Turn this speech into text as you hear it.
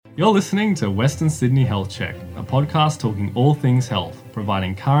You're listening to Western Sydney Health Check, a podcast talking all things health,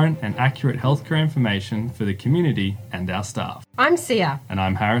 providing current and accurate healthcare information for the community and our staff. I'm Sia. And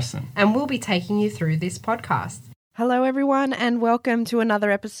I'm Harrison. And we'll be taking you through this podcast. Hello everyone and welcome to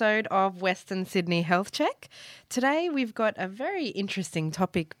another episode of Western Sydney Health Check. Today we've got a very interesting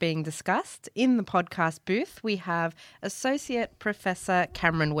topic being discussed. In the podcast booth we have Associate Professor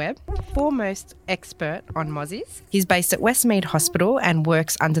Cameron Webb, foremost expert on mozzies. He's based at Westmead Hospital and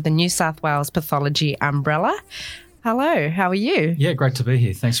works under the New South Wales Pathology umbrella. Hello, how are you? Yeah, great to be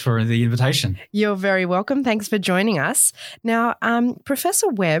here. Thanks for the invitation. You're very welcome. Thanks for joining us. Now, Professor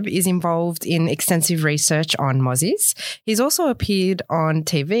Webb is involved in extensive research on mozzies. He's also appeared on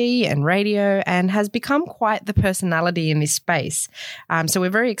TV and radio and has become quite the personality in this space. So we're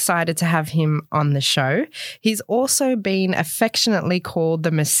very excited to have him on the show. He's also been affectionately called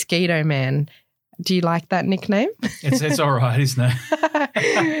the Mosquito Man. Do you like that nickname? It's all right, isn't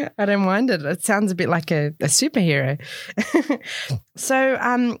it? I don't mind it. It sounds a bit like a superhero. So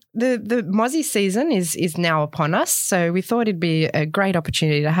the mozzie season is now upon us. So we thought it'd be a great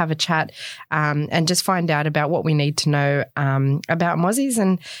opportunity to have a chat and just find out about what we need to know about mozzies.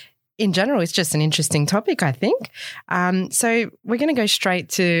 And in general, it's just an interesting topic, I think. So we're going to go straight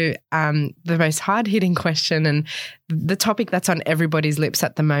to the most hard-hitting question and the topic that's on everybody's lips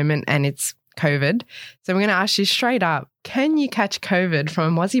at the moment, and it's COVID. So we're going to ask you straight up, can you catch COVID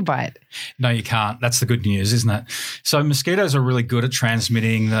from a mozzie bite? No, you can't. That's the good news, isn't it? So mosquitoes are really good at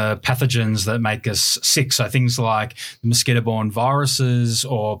transmitting the pathogens that make us sick. So things like mosquito-borne viruses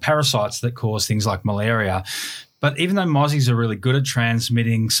or parasites that cause things like malaria. But even though mozzies are really good at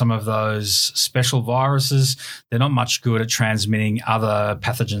transmitting some of those special viruses, they're not much good at transmitting other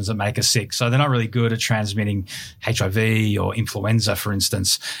pathogens that make us sick. So they're not really good at transmitting HIV or influenza, for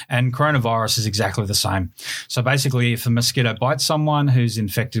instance. And coronavirus is exactly the same. So basically, if a mosquito bites someone who's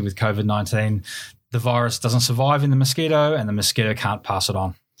infected with COVID-19, the virus doesn't survive in the mosquito and the mosquito can't pass it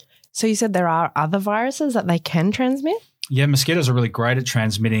on. So you said there are other viruses that they can transmit? Yeah, mosquitoes are really great at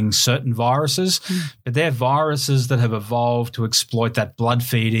transmitting certain viruses, but they're viruses that have evolved to exploit that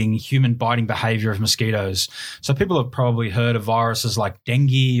blood-feeding, human-biting behaviour of mosquitoes. So people have probably heard of viruses like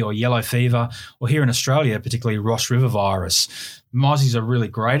dengue or yellow fever, or here in Australia, particularly Ross River virus. Mozzies are really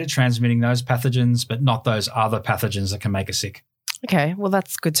great at transmitting those pathogens, but not those other pathogens that can make us sick. Okay, well,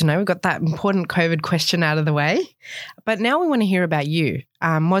 that's good to know. We've got that important COVID question out of the way. But now we want to hear about you.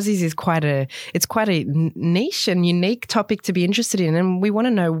 Mozzies is quite a niche and unique topic to be interested in, and we want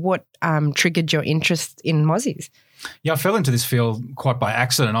to know what triggered your interest in mozzies. Yeah, I fell into this field quite by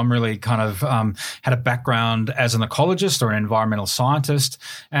accident. I'm really kind of had a background as an ecologist or an environmental scientist,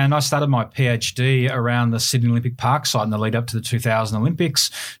 and I started my PhD around the Sydney Olympic Park site in the lead up to the 2000 Olympics,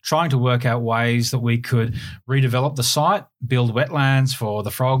 trying to work out ways that we could redevelop the site, build wetlands for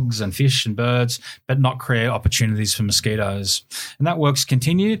the frogs and fish and birds, but not create opportunities for mosquitoes. And that work's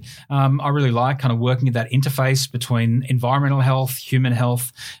continued. I really like kind of working at that interface between environmental health, human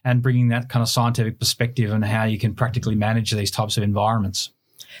health, and bringing that kind of scientific perspective on how you can practically manage these types of environments.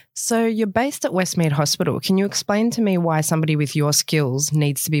 So you're based at Westmead Hospital. Can you explain to me why somebody with your skills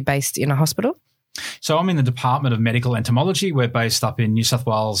needs to be based in a hospital? So I'm in the Department of Medical Entomology. We're based up in New South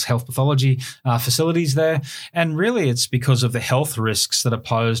Wales Health Pathology facilities there. And really it's because of the health risks that are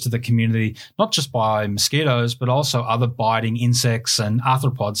posed to the community, not just by mosquitoes, but also other biting insects and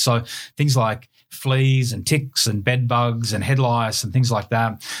arthropods. So things like fleas and ticks and bed bugs and head lice and things like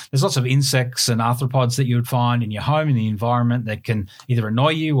that. There's lots of insects and arthropods that you would find in your home, in the environment, that can either annoy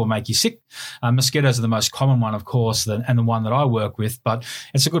you or make you sick. Mosquitoes are the most common one, of course, and the one that I work with, but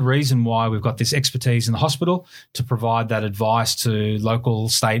it's a good reason why we've got this expertise in the hospital to provide that advice to local,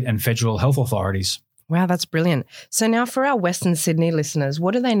 state and federal health authorities. Wow, that's brilliant. So now for our Western Sydney listeners,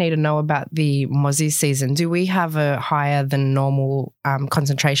 what do they need to know about the mozzie season? Do we have a higher than normal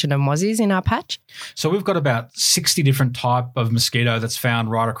concentration of mozzies in our patch? So we've got about 60 different type of mosquito that's found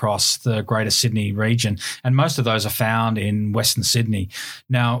right across the Greater Sydney region, and most of those are found in Western Sydney.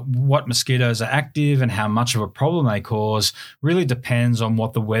 Now, what mosquitoes are active and how much of a problem they cause really depends on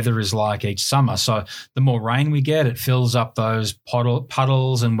what the weather is like each summer. So the more rain we get, it fills up those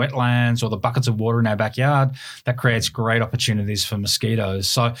puddles and wetlands or the buckets of water in our backyard. That creates great opportunities for mosquitoes.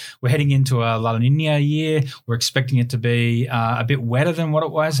 So we're heading into a La Nina year. We're expecting it to be a bit wetter than what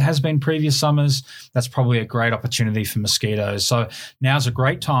it has been previous summers. That's probably a great opportunity for mosquitoes. So now's a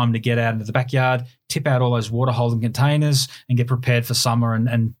great time to get out into the backyard, tip out all those water holding containers and get prepared for summer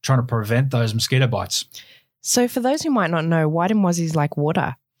and trying to prevent those mosquito bites. So for those who might not know, why do mozzies like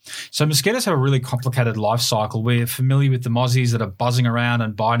water? So mosquitoes have a really complicated life cycle. We're familiar with the mozzies that are buzzing around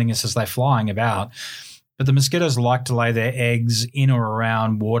and biting us as they're flying about. but the mosquitoes like to lay their eggs in or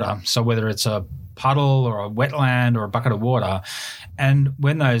around water. So whether it's a puddle or a wetland or a bucket of water. And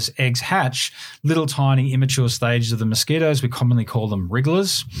when those eggs hatch, little tiny immature stages of the mosquitoes, we commonly call them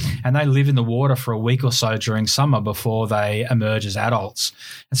wrigglers, and they live in the water for a week or so during summer before they emerge as adults.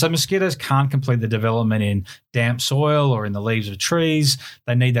 And so mosquitoes can't complete the development in damp soil or in the leaves of trees.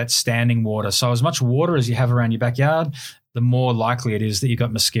 They need that standing water. So as much water as you have around your backyard, the more likely it is that you've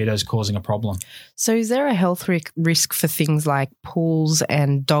got mosquitoes causing a problem. So is there a health risk for things like pools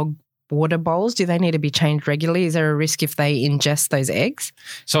and dog water bowls? Do they need to be changed regularly? Is there a risk if they ingest those eggs?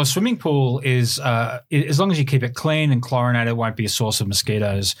 So a swimming pool is, as long as you keep it clean and chlorinated, it won't be a source of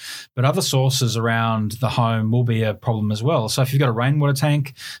mosquitoes. But other sources around the home will be a problem as well. So if you've got a rainwater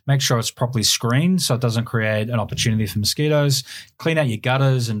tank, make sure it's properly screened so it doesn't create an opportunity for mosquitoes. Clean out your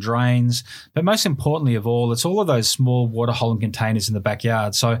gutters and drains. But most importantly of all, it's all of those small water holding containers in the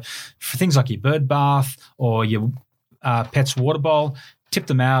backyard. So for things like your bird bath or your pet's water bowl, tip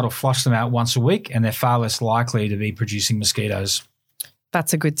them out or flush them out once a week, and they're far less likely to be producing mosquitoes.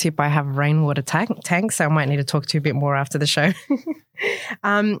 That's a good tip. I have a rainwater tank, so I might need to talk to you a bit more after the show.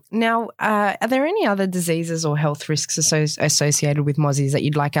 Now, are there any other diseases or health risks associated with mozzies that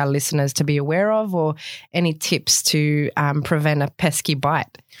you'd like our listeners to be aware of, or any tips to prevent a pesky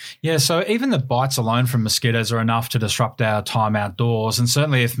bite? Yeah, so even the bites alone from mosquitoes are enough to disrupt our time outdoors. And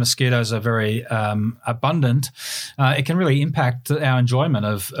certainly if mosquitoes are very abundant, it can really impact our enjoyment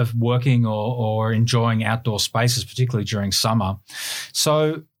of working or enjoying outdoor spaces, particularly during summer.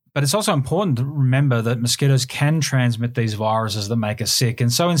 But it's also important to remember that mosquitoes can transmit these viruses that make us sick. And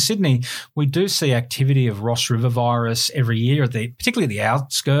so in Sydney, we do see activity of Ross River virus every year, particularly the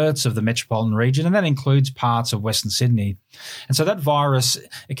outskirts of the metropolitan region, and that includes parts of Western Sydney. And so that virus,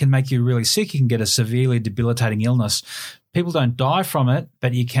 it can make you really sick. You can get a severely debilitating illness. People don't die from it,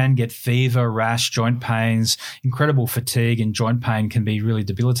 but you can get fever, rash, joint pains, incredible fatigue, and joint pain can be really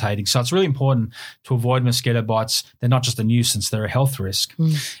debilitating. So it's really important to avoid mosquito bites. They're not just a nuisance, they're a health risk.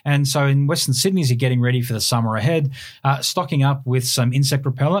 And so in Western Sydney, as you're getting ready for the summer ahead, stocking up with some insect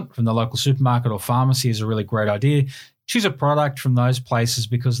repellent from the local supermarket or pharmacy is a really great idea. Choose a product from those places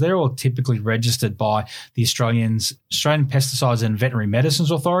because they're all typically registered by the Australian Pesticides and Veterinary Medicines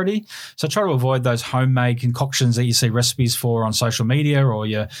Authority. So try to avoid those homemade concoctions that you see recipes for on social media, or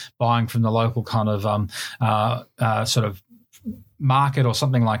you're buying from the local kind of sort of market or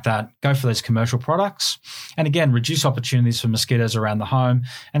something like that. Go for those commercial products. And again, reduce opportunities for mosquitoes around the home.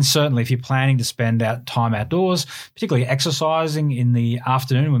 And certainly if you're planning to spend time outdoors, particularly exercising in the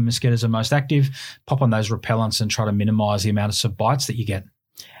afternoon when mosquitoes are most active, pop on those repellents and try to minimize the amount of bites that you get.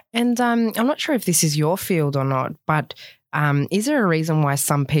 And I'm not sure if this is your field or not, but is there a reason why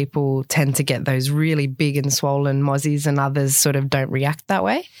some people tend to get those really big and swollen mozzies and others sort of don't react that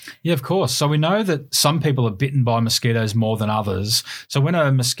way? Yeah, of course. So we know that some people are bitten by mosquitoes more than others. So when a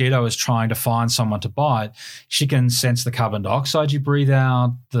mosquito is trying to find someone to bite, she can sense the carbon dioxide you breathe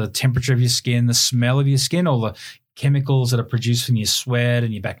out, the temperature of your skin, the smell of your skin, all the chemicals that are produced from your sweat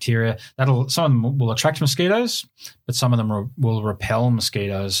and your bacteria. Some of them will attract mosquitoes, but some of them will repel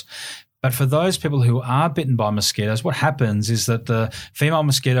mosquitoes. But for those people who are bitten by mosquitoes, what happens is that the female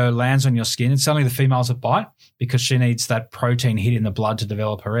mosquito lands on your skin. It's only the females that bite because she needs that protein hit in the blood to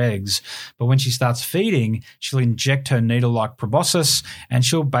develop her eggs. But when she starts feeding, she'll inject her needle-like proboscis and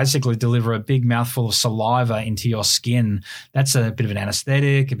she'll basically deliver a big mouthful of saliva into your skin. That's a bit of an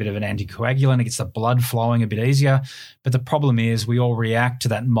anesthetic, a bit of an anticoagulant. It gets the blood flowing a bit easier. But the problem is we all react to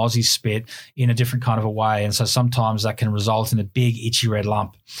that mozzie spit in a different kind of a way. And so sometimes that can result in a big itchy red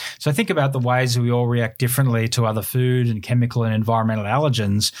lump. So think about the ways we all react differently to other food and chemical and environmental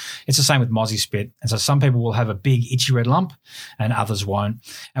allergens. It's the same with mozzie spit. And so some people will have a big itchy red lump and others won't.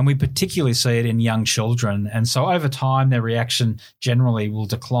 And we particularly see it in young children. And so over time, their reaction generally will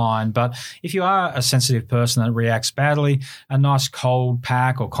decline. But if you are a sensitive person that reacts badly, a nice cold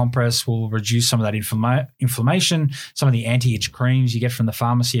pack or compress will reduce some of that inflammation. Some of the anti-itch creams you get from the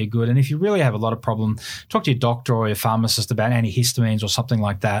pharmacy are good. And if you really have a lot of problem, talk to your doctor or your pharmacist about antihistamines or something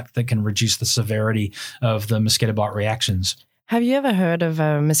like that can reduce the severity of the mosquito bite reactions. Have you ever heard of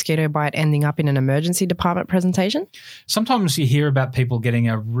a mosquito bite ending up in an emergency department presentation? Sometimes you hear about people getting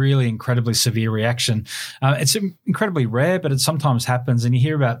a really incredibly severe reaction. It's incredibly rare, but it sometimes happens. And you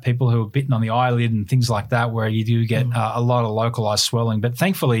hear about people who are bitten on the eyelid and things like that, where you do get a lot of localized swelling. But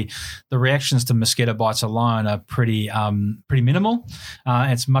thankfully, the reactions to mosquito bites alone are pretty minimal.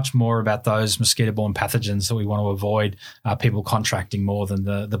 It's much more about those mosquito-borne pathogens that we want to avoid people contracting more than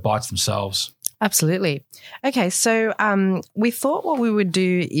the bites themselves. Absolutely. Okay, so we thought what we would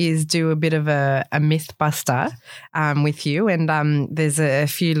do is do a bit of a myth buster with you, and there's a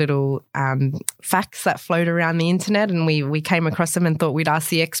few little facts that float around the internet, and we came across them and thought we'd ask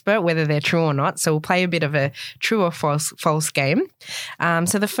the expert whether they're true or not. So we'll play a bit of a true or false game.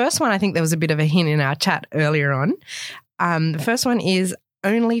 So the first one, I think there was a bit of a hint in our chat earlier on. The first one is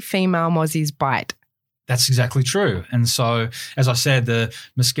only female mozzies bite. That's exactly true. And so, as I said, the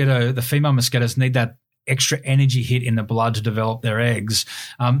female mosquitoes need that extra energy hit in the blood to develop their eggs.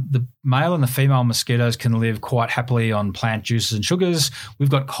 The male and the female mosquitoes can live quite happily on plant juices and sugars. We've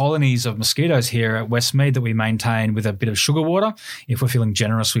got colonies of mosquitoes here at Westmead that we maintain with a bit of sugar water. If we're feeling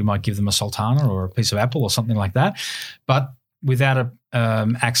generous, we might give them a sultana or a piece of apple or something like that. But without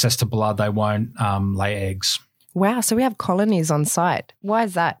access to blood, they won't lay eggs. Wow, so we have colonies on site. Why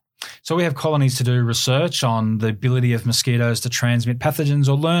is that? So we have colonies to do research on the ability of mosquitoes to transmit pathogens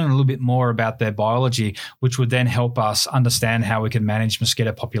or learn a little bit more about their biology, which would then help us understand how we can manage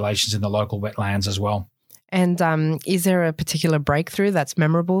mosquito populations in the local wetlands as well. And is there a particular breakthrough that's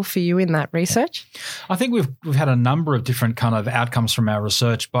memorable for you in that research? I think we've had a number of different kind of outcomes from our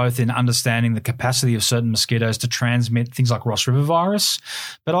research, both in understanding the capacity of certain mosquitoes to transmit things like Ross River virus,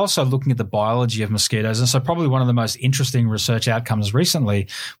 but also looking at the biology of mosquitoes. And so probably one of the most interesting research outcomes recently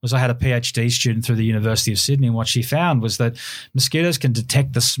was I had a PhD student through the University of Sydney, and what she found was that mosquitoes can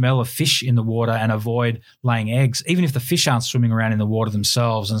detect the smell of fish in the water and avoid laying eggs, even if the fish aren't swimming around in the water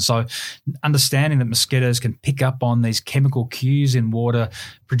themselves. And so understanding that mosquitoes can pick up on these chemical cues in water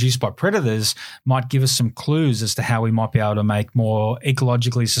produced by predators might give us some clues as to how we might be able to make more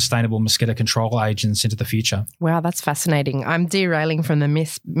ecologically sustainable mosquito control agents into the future. Wow, that's fascinating. I'm derailing from the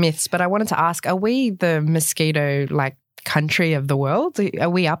myths, but I wanted to ask, are we the mosquito country of the world? Are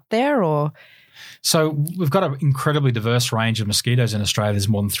we up there or? So we've got an incredibly diverse range of mosquitoes in Australia. There's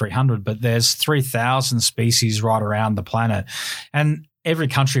more than 300, but there's 3,000 species right around the planet. And every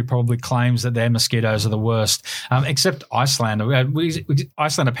country probably claims that their mosquitoes are the worst, except Iceland.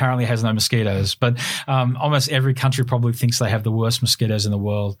 Iceland apparently has no mosquitoes, but almost every country probably thinks they have the worst mosquitoes in the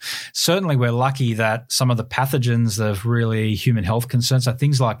world. Certainly, we're lucky that some of the pathogens of really human health concerns are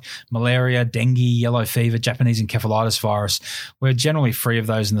things like malaria, dengue, yellow fever, Japanese encephalitis virus. We're generally free of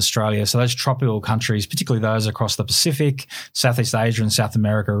those in Australia. So those tropical countries, particularly those across the Pacific, Southeast Asia and South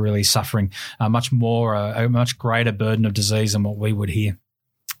America, are really suffering a much greater burden of disease than what we would here.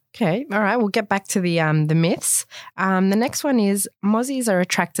 Okay, all right. We'll get back to the myths. The next one is mozzies are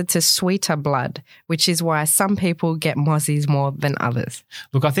attracted to sweeter blood, which is why some people get mozzies more than others.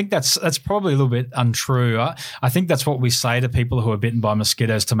 Look, I think that's probably a little bit untrue. I think that's what we say to people who are bitten by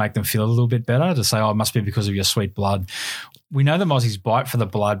mosquitoes to make them feel a little bit better, to say, oh, it must be because of your sweet blood. We know the mozzies bite for the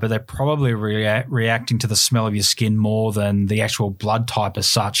blood, but they're probably reacting to the smell of your skin more than the actual blood type as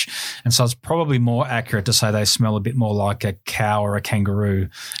such. And so it's probably more accurate to say they smell a bit more like a cow or a kangaroo,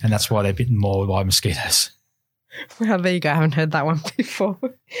 and that's why they're bitten more by mosquitoes. Well, there you go. I haven't heard that one before.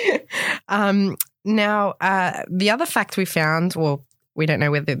 Now, the other fact we found, well, we don't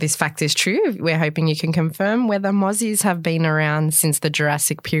know whether this fact is true. We're hoping you can confirm whether mozzies have been around since the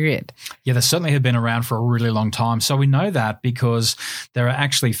Jurassic period. Yeah, they certainly have been around for a really long time. So we know that because there are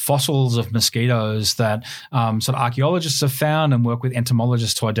actually fossils of mosquitoes that sort of archaeologists have found and work with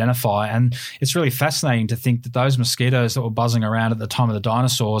entomologists to identify. And it's really fascinating to think that those mosquitoes that were buzzing around at the time of the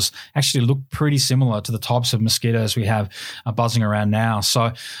dinosaurs actually look pretty similar to the types of mosquitoes we have buzzing around now.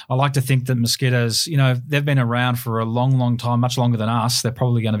 So I like to think that mosquitoes, they've been around for a long, long time, much longer than us. They're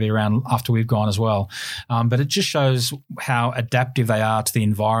probably going to be around after we've gone as well. But it just shows how adaptive they are to the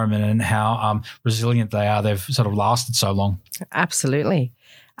environment and how resilient they are. They've sort of lasted so long. Absolutely.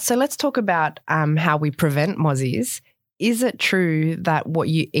 So let's talk about how we prevent mozzies. Is it true that what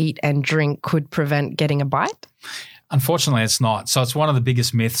you eat and drink could prevent getting a bite? Unfortunately, it's not. So it's one of the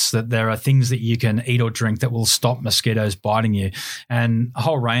biggest myths that there are things that you can eat or drink that will stop mosquitoes biting you. And a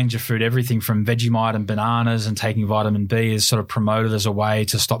whole range of food, everything from Vegemite and bananas and taking vitamin B is sort of promoted as a way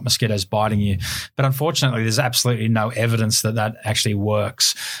to stop mosquitoes biting you. But unfortunately, there's absolutely no evidence that that actually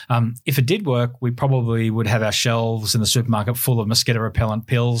works. If it did work, we probably would have our shelves in the supermarket full of mosquito repellent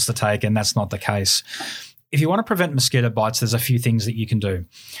pills to take, and that's not the case. If you want to prevent mosquito bites, there's a few things that you can do.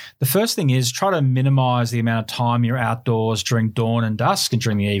 The first thing is try to minimize the amount of time you're outdoors during dawn and dusk and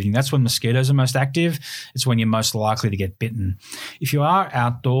during the evening. That's when mosquitoes are most active. It's when you're most likely to get bitten. If you are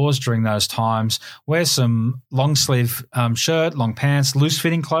outdoors during those times, wear some long sleeve shirt, long pants, loose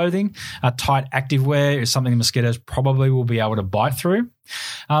fitting clothing. Tight activewear is something the mosquitoes probably will be able to bite through.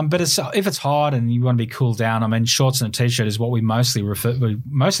 But if it's hot and you want to be cooled down, I mean, shorts and a t-shirt is what we're mostly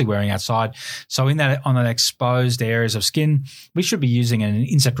wearing outside. So on the exposed areas of skin, we should be using an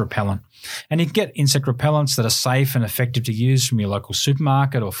insect repellent. And you can get insect repellents that are safe and effective to use from your local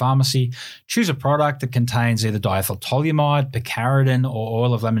supermarket or pharmacy. Choose a product that contains either diethyltoluamide, picaridin, or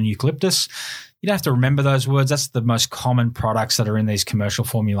oil of lemon eucalyptus. You don't have to remember those words. That's the most common products that are in these commercial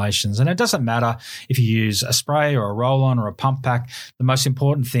formulations. And it doesn't matter if you use a spray or a roll-on or a pump pack. The most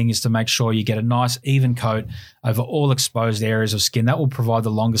important thing is to make sure you get a nice even coat over all exposed areas of skin. That will provide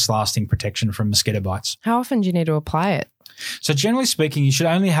the longest lasting protection from mosquito bites. How often do you need to apply it? So generally speaking, you should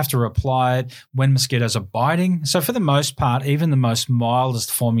only have to apply it when mosquitoes are biting. So for the most part, even the most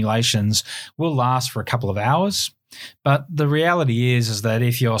mildest formulations will last for a couple of hours. But the reality is that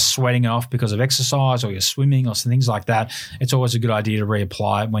if you're sweating off because of exercise or you're swimming or some things like that, it's always a good idea to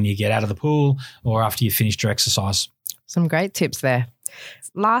reapply it when you get out of the pool or after you've finished your exercise. Some great tips there.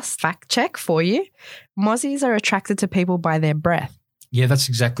 Last fact check for you. Mozzies are attracted to people by their breath. Yeah, that's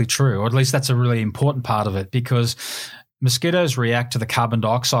exactly true. Or at least that's a really important part of it, because mosquitoes react to the carbon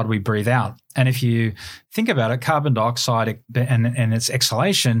dioxide we breathe out. And if you think about it, carbon dioxide and its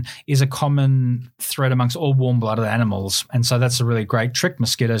exhalation is a common thread amongst all warm-blooded animals. And so that's a really great trick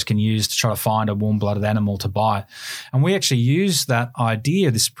mosquitoes can use to try to find a warm-blooded animal to bite. And we actually use that idea,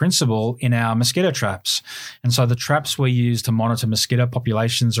 this principle, in our mosquito traps. And so the traps we use to monitor mosquito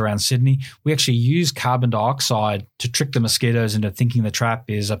populations around Sydney, we actually use carbon dioxide to trick the mosquitoes into thinking the trap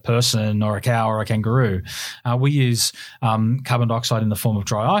is a person or a cow or a kangaroo. We use carbon dioxide in the form of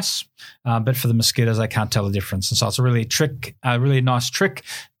dry ice. But for the mosquitoes, they can't tell the difference. And so it's a really nice trick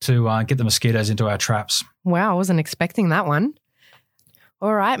to get the mosquitoes into our traps. Wow, I wasn't expecting that one.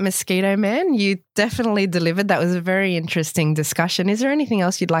 All right, Mosquito Man, you definitely delivered. That was a very interesting discussion. Is there anything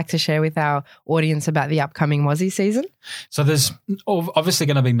else you'd like to share with our audience about the upcoming Mozzie season? So there's obviously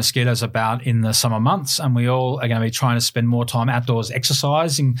going to be mosquitoes about in the summer months, and we all are going to be trying to spend more time outdoors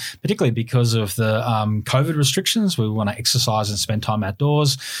exercising, particularly because of the COVID restrictions. We want to exercise and spend time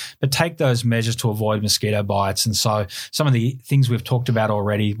outdoors, but take those measures to avoid mosquito bites. And so some of the things we've talked about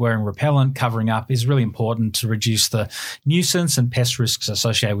already, wearing repellent, covering up, is really important to reduce the nuisance and pest risks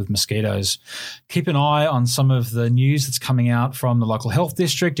associated with mosquitoes. Keep an eye on some of the news that's coming out from the local health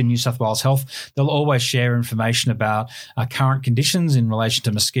district and New South Wales Health. They'll always share information about current conditions in relation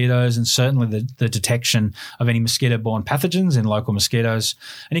to mosquitoes, and certainly the detection of any mosquito-borne pathogens in local mosquitoes.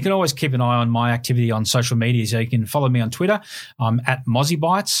 And you can always keep an eye on my activity on social media. So you can follow me on Twitter. I'm at Mozzie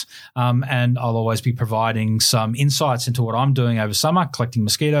Bites, and I'll always be providing some insights into what I'm doing over summer, collecting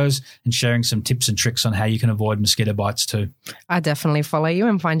mosquitoes and sharing some tips and tricks on how you can avoid mosquito bites too. I definitely follow you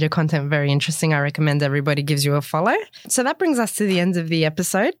and find your content very interesting. I recommend everybody gives you a follow. So that brings us to the end of the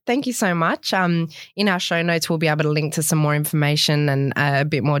episode. Thank you so much. In our show notes, we'll be able to link to some more information and a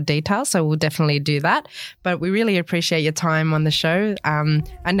bit more detail. So we'll definitely do that. But we really appreciate your time on the show.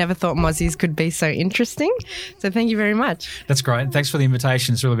 I never thought Mozzies could be so interesting. So thank you very much. That's great. Thanks for the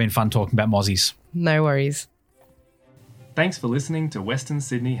invitation. It's really been fun talking about Mozzies. No worries. Thanks for listening to Western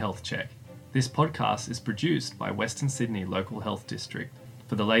Sydney Health Check. This podcast is produced by Western Sydney Local Health District.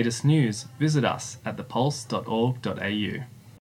 For the latest news, visit us at thepulse.org.au.